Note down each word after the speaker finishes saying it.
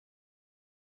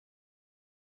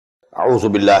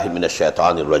أعوذ بالله من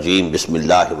الشيطان الرجيم بسم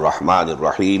الله الرحمن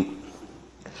الرحيم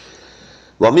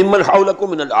وممن حولكم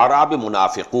من الأعراب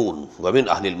منافقون ومن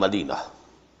أهل المدينة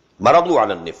مرضوا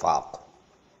على النفاق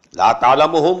لا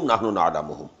تعلمهم نحن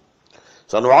نعلمهم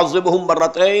سنعذبهم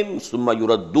مرتين ثم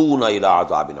يردون إلى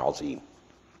عذاب عظيم.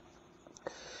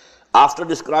 After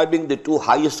describing the two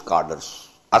highest cadres,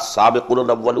 as-sabiqun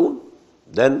al-awwalun,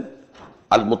 then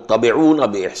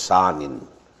al-muttabi'un bi-ihsanin,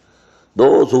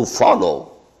 those who follow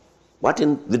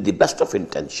with the best of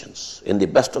intentions, in the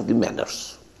best of the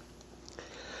manners.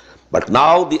 But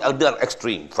now the other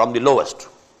extreme, from the lowest,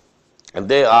 and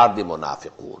they are the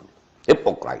munafiqeen,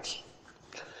 hypocrites,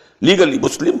 legally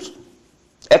Muslims,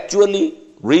 actually,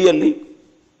 really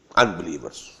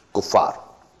unbelievers, kuffar.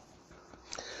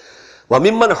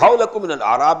 وَمِمَّنْ حَوْلَكُمْ مِنَ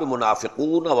الْأَعْرَابِ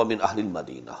مُنَافِقُونَ وَمِنْ أَهْلِ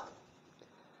الْمَدِينَةِ.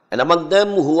 And among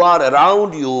them who are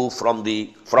around you from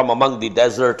among the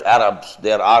desert Arabs,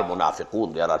 there are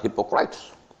munafiqun, there are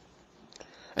hypocrites.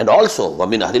 And also,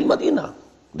 وَمِنْ أَهْلِ الْمَدِينَةِ,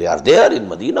 they are there in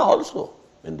Medina also,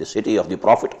 in the city of the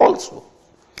Prophet also.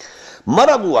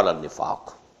 مَرَضُوا عَلَى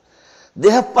النِّفَاقِ, they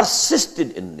have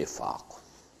persisted in nifaq.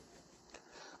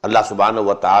 Allah subhanahu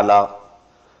wa ta'ala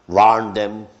warned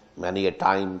them many a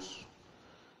times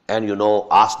and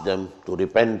asked them to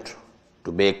repent,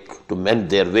 to mend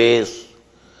their ways.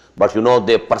 But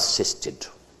they persisted.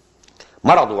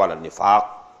 Maradu ala nifaq,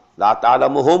 la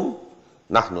ta'lamuhum,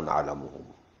 nahnu na'lamuhum.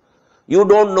 You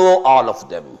don't know all of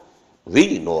them.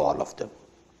 We know all of them.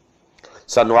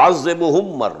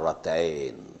 Sanu'azzibuhum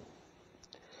marratain.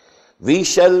 We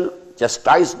shall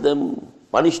chastise them,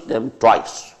 punish them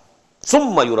twice.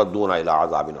 Summa yuradduna ila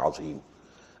azabin azim.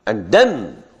 And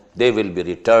then they will be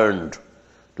returned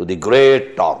to the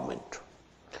great torment.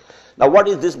 Now what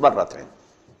is this marratain?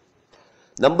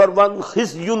 Number one,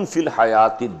 khizyun fil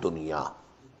hayati dunya.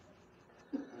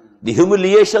 The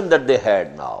humiliation that they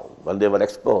had now when they were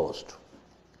exposed.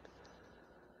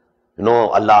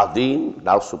 Allah Deen,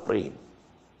 now supreme.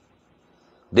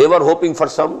 They were hoping for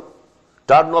some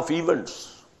turn of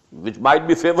events which might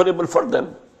be favorable for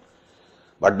them.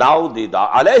 But now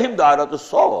alayhim da'aratu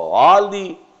saw, all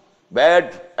the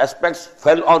bad aspects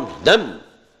fell on them.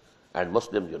 And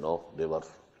Muslims, they were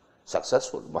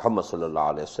successful. Muhammad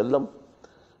sallallahu alayhi wa sallam,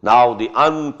 now the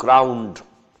uncrowned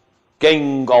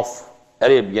king of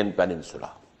Arabian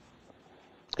Peninsula.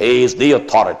 He is the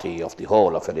authority of the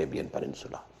whole of Arabian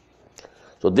Peninsula.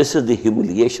 So this is the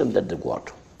humiliation that they got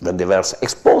when they were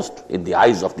exposed in the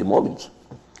eyes of the Mu'mins.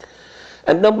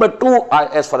 And number two,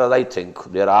 as far as I think,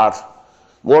 there are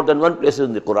more than one place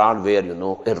in the Quran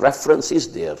where a reference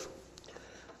is there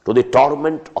to the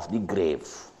torment of the grave.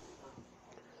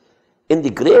 In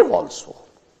the grave also,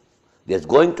 there is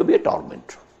going to be a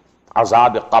torment.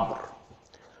 Azab qabr.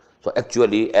 So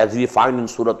actually, as we find in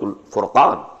Surah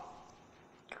Furqan,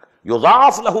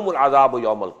 يُضَاعَفْ لَهُمُ الْعَذَابُ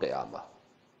يَوْمَ الْقِيَامَةِ.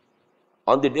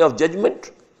 On the day of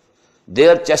judgment,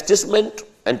 their chastisement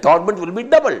and torment will be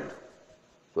doubled.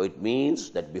 So it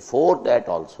means that before that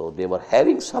also, they were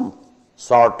having some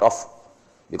sort of,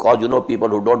 because people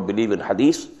who don't believe in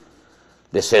hadith,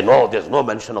 they say, no, there's no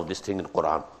mention of this thing in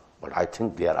Quran. But I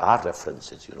think there are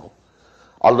references,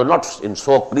 although not in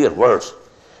so clear words.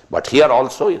 But here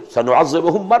also,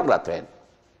 سَنُعَذِّبُهُمْ مَرَّتَيْنِ,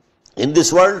 in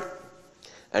this world,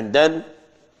 and then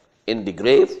in the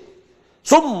grave,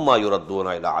 ثُمَّ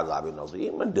يُرَدُّونَ إِلَىٰ عَذَابٍ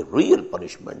عَظِيمٍ. And the real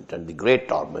punishment and the great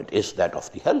torment is that of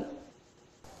the hell.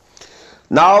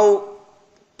 Now,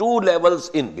 two levels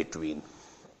in between.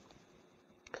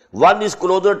 One is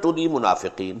closer to the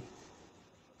munafiqeen,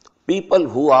 people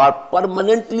who are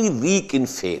permanently weak in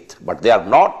faith, but they are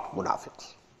not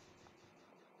munafiqs.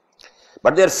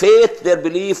 But their faith, their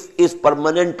belief is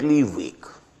permanently weak.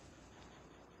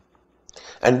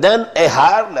 And then a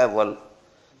higher level,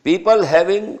 people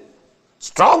having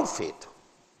strong faith,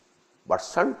 but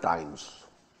sometimes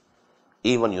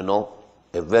even,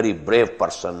 a very brave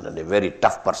person and a very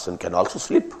tough person can also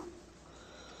slip.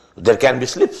 There can be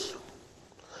slips.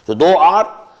 So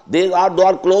they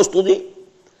are close to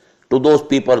those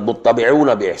people,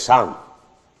 muttabi'una bi-ihsan,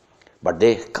 but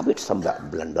they commit some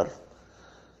blunder.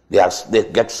 They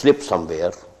get slipped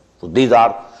somewhere. So these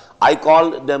are, I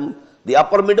call them the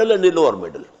upper middle and the lower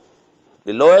middle.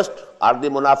 The lowest are the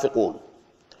munafiqun.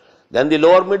 Then the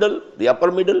lower middle, the upper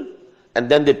middle, and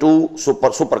then the two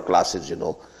super classes,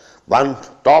 One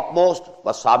topmost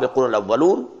was sabiqun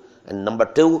al-awwalun, and number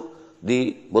two,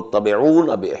 the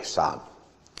muttabi'un bi-ihsan.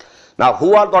 Now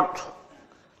who are that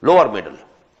lower middle?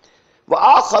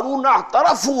 وَآخَرُونَ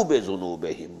اعْتَرَفُوا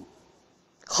بِذُنُوبِهِمْ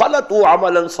خَلَطُوا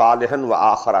عَمَلًا صَالِحًا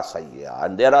وَآخَرَ سَيِّئًا.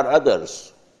 And there are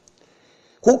others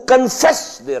who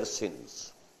confess their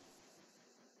sins.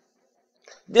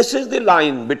 This is the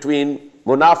line between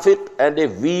munafiq and a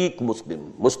weak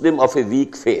Muslim, Muslim of a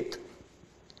weak faith.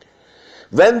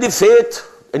 When the faith,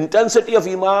 intensity of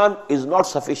Iman is not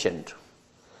sufficient,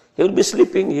 he will be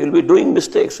sleeping, he will be doing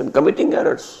mistakes and committing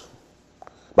errors.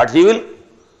 But he will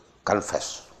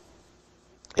confess.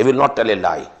 He will not tell a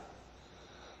lie.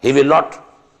 He will not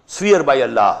swear by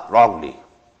Allah wrongly.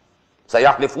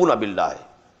 Sayahlifuna billahi.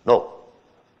 No,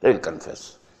 they will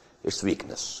confess. It's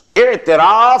weakness.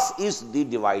 I'tiraf is the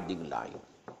dividing line.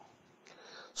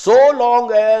 So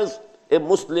long as a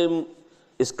Muslim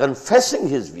is confessing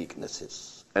his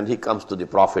weaknesses and he comes to the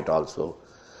Prophet also,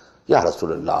 Ya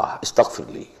Rasulullah,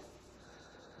 astaghfirli.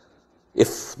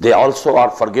 If they also are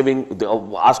forgiving, they are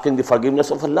asking the forgiveness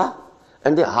of Allah,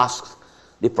 and they ask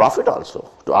the Prophet also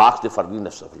to ask the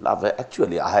forgiveness of Allah, where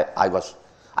actually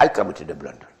I committed a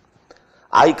blunder.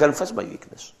 I confess my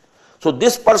weakness. So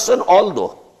this person,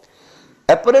 although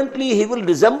apparently he will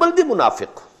resemble the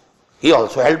munafiq, he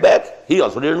also held back, he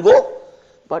also didn't go,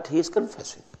 but he is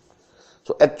confessing.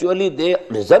 So actually they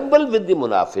resemble with the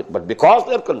munafiq, but because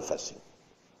they are confessing,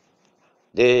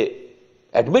 they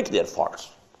admit their faults.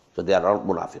 So they are not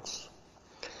munafiqs.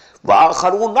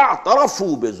 وَآخَرُونَ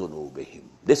اعْتَرَفُوا بِذُنُوبِهِمْ.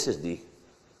 This is the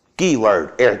key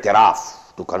word,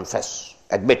 i'tiraf, to confess,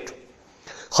 admit.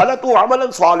 خَلَطُوا عَمَلًا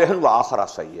صَالِحًا وَآخَرَ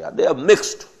سَيِّئًا. They are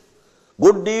mixed.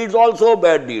 Good deeds also,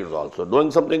 bad deeds also.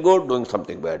 Doing something good, doing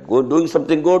something bad. Doing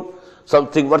something good,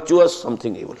 something virtuous,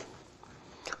 something evil.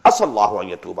 Asallahu an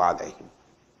yatuba alayhim.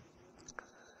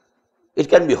 It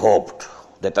can be hoped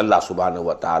that Allah subhanahu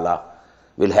wa ta'ala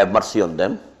will have mercy on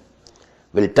them,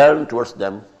 will turn towards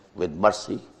them with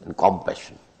mercy and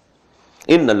compassion.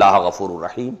 Inna Allaha ghafurur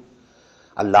rahim.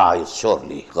 Allah is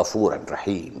surely Ghafoor and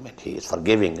Rahim, and He is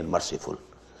forgiving and merciful.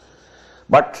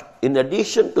 But in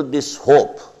addition to this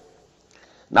hope,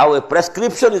 now a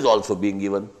prescription is also being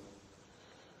given.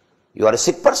 You are a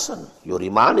sick person, your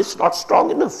Iman is not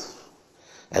strong enough.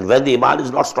 And when the Iman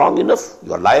is not strong enough,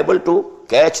 you are liable to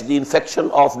catch the infection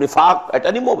of nifaq at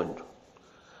any moment.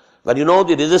 When you know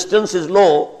the resistance is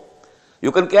low,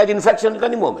 you can catch infection at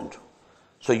any moment.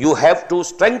 So you have to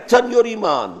strengthen your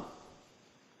Iman,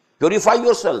 purify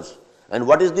yourselves. And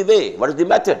what is the way? What is the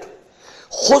method?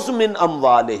 خُذْ مِنْ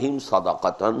أَمْوَالِهِمْ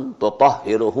صَدَقَةً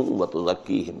تُطَهِّرُهُمْ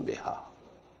وَتُزَكِّيهِمْ بِهَا.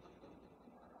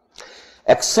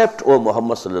 Accept, O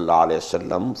Muhammad sallallahu alayhi wa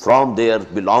sallam, from their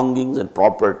belongings and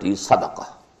properties sadaqah.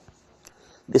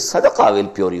 This sadaqah will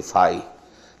purify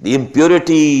the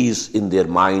impurities in their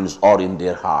minds or in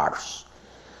their hearts.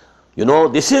 You know,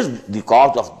 this is the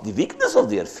cause of the weakness of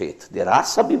their faith. There are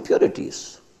some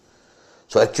impurities.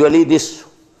 So actually this,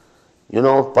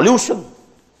 pollution.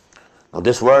 Now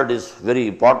this word is very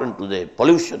important today,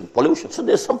 pollution. So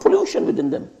there's some pollution within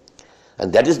them.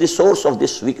 And that is the source of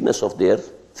this weakness of their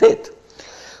faith.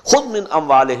 خُذْ مِنْ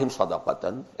أَمْوَالِهِمْ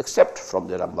صَدَقَةً. Accept from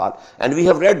their amwal. And we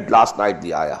have read last night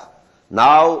the ayah.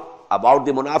 Now about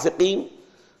the munafiqeen,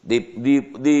 the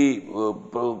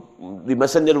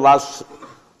messenger was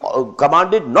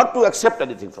commanded not to accept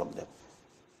anything from them.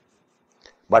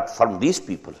 But from these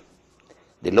people,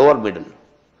 the lower middle,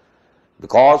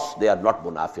 because they are not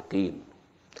munafiqeen.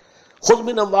 خُذْ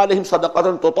مِنْ أَمْوَالِهِمْ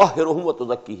صَدَقَةً تُطَهِّرُهُمْ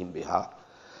وَتُزَكِّيهِمْ بِهَا.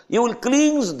 You will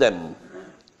cleanse them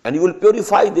and you will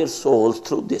purify their souls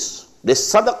through this.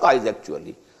 This sadaqah is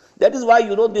actually. That is why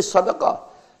this sadaqah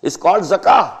is called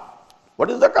zakah. What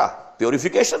is zakah?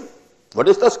 Purification. What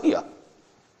is tazkiyah?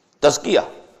 Tazkiyah.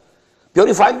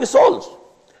 Purifying the souls.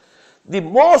 The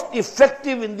most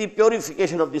effective in the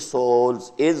purification of the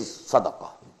souls is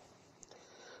sadaqah.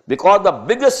 Because the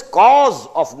biggest cause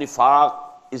of nifaq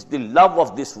is the love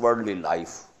of this worldly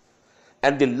life.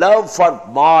 And the love for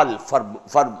mal,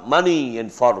 for money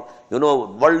and for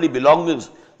worldly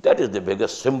belongings, that is the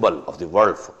biggest symbol of the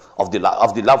world, of the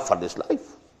love for this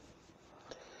life.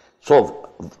 So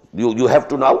you have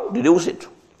to now reduce it.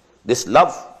 This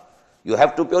love, you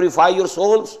have to purify your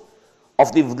souls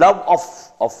of the love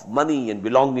of money and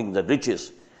belongings and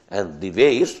riches. And the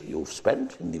ways you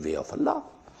spend in the way of Allah.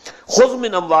 خُذْ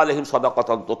مِنْ أَمْوَالِهِمْ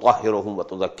صَدَقَةً تُطَهِّرُهُمْ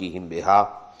وَتُزَكِّيهِمْ بِهَا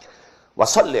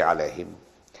وَصَلِّ عَلَيْهِمْ.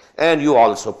 And you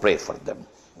also pray for them.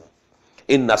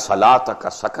 إِنَّ صَلَاتَكَ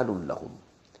سَكَنٌ لَهُمْ.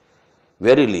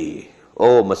 Verily,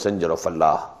 O Messenger of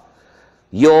Allah,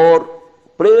 your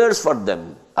prayers for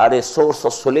them are a source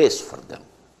of solace for them.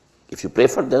 If you pray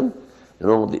for them,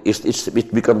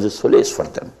 it becomes a solace for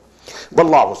them.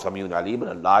 Wallahu Samiun Alim,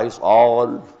 and Allah is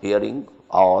all hearing,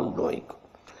 all knowing.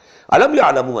 Alam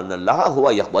ya'lamu anna Allah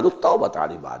huwa yaqbalu at-tawbata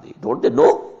 'an ibadihi. Don't they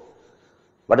know?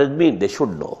 What does it mean? They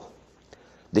should know.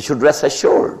 They should rest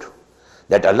assured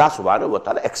that Allah subhanahu wa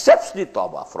ta'ala accepts the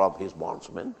tawbah from His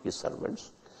bondsmen, His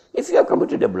servants. If you have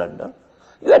committed a blunder,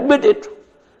 you admit it.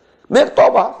 Make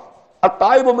tawbah.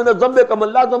 At-taibu min adh-dhanbi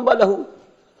kaman la dhanba lahu.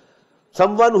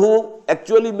 Someone who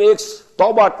actually makes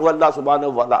tawbah to Allah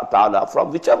subhanahu wa ta'ala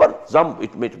from whichever dhanb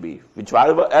it may be,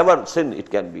 whichever sin it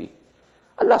can be,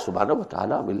 Allah subhanahu wa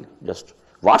ta'ala will just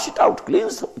wash it out,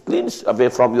 cleans away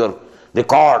from your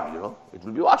record, it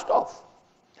will be washed off.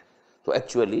 So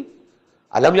actually,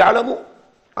 alam ya'lamu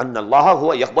anna Allah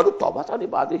huwa yaqbalu tawbata an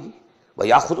ibadihi wa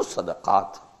ya'khudhu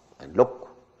sadaqat. And look,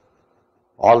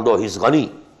 although he is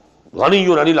ghaniyun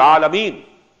anil alameen,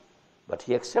 but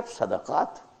he accepts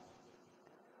sadaqat.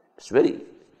 It's a very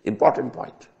important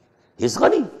point. He is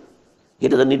ghani. He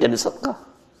doesn't need any sadaqah.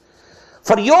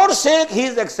 For your sake, he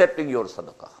is accepting your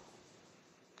sadaqah.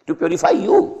 To purify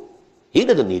you. He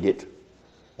doesn't need it.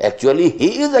 Actually,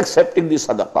 he is accepting the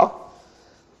sadaqah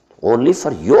only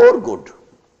for your good,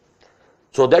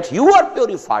 so that you are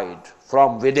purified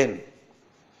from within.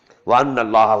 وَأَنَّ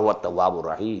اللَّهَ هُوَ التَّوَّابُ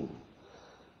الرَّحِيمُ.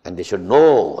 And they should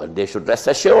know and they should rest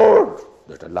assured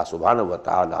that Allah subhanahu wa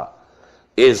ta'ala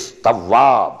is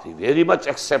Tawwab. He very much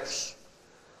accepts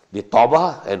the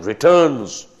Tawbah and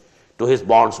returns to his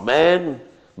bondsman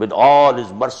with all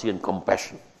his mercy and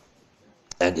compassion.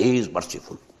 And he is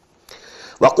merciful.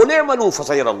 وَقُلْ اعْمَلُوا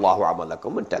فَسَيَرَ اللَّهُ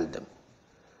عَمَلَكُمْ. And tell them,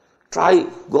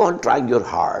 go on trying your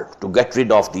hard to get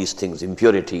rid of these things,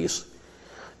 impurities,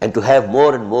 and to have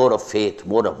more and more of faith,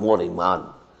 more iman,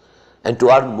 and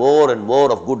to earn more and more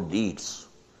of good deeds.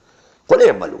 قُلْ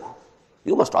اعْمَلُوا.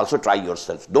 You must also try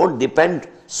yourself. Don't depend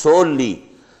solely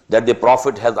that the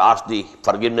Prophet has asked the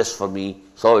forgiveness for me,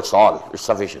 so it's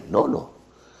sufficient. No.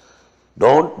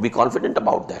 Don't be confident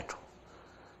about that.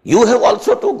 You have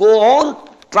also to go on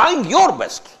trying your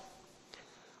best.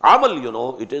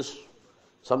 Amal, it is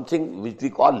something which we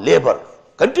call labor.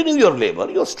 Continue your labor,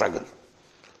 your struggle.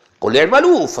 قُلْ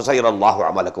اعْمَلُوا فَسَيَرَ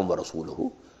اللَّهُ عَمَلَكُمْ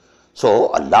وَرَسُولُهُ. So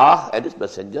Allah and His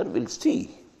Messenger will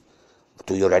see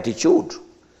to your attitude,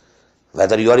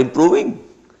 whether you are improving,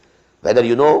 whether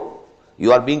you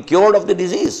are being cured of the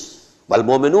disease.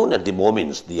 وَالْمُؤْمِنُونَ, and the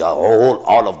mu'mins,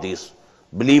 all of these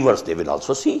believers, they will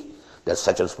also see that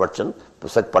such person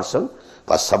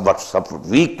was somewhat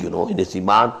weak, in his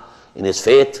iman, in his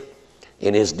faith,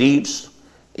 in his deeds,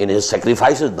 in his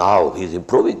sacrifices. Now he is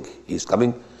improving, he is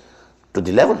coming to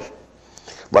the level.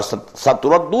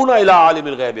 وَسَتُرَدُّونَ إِلَىٰ عَالِمِ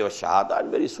الْغَيْبِ وَالشَّهَادَةِ.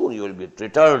 And very soon you will be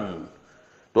returned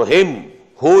to him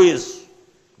who is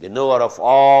the knower of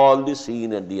all the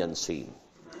seen and the unseen.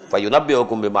 فَيُنَبِّئُكُمْ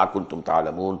بِمَا كُنْتُمْ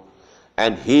تَعْلَمُونَ.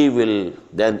 And he will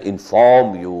then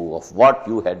inform you of what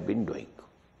you had been doing.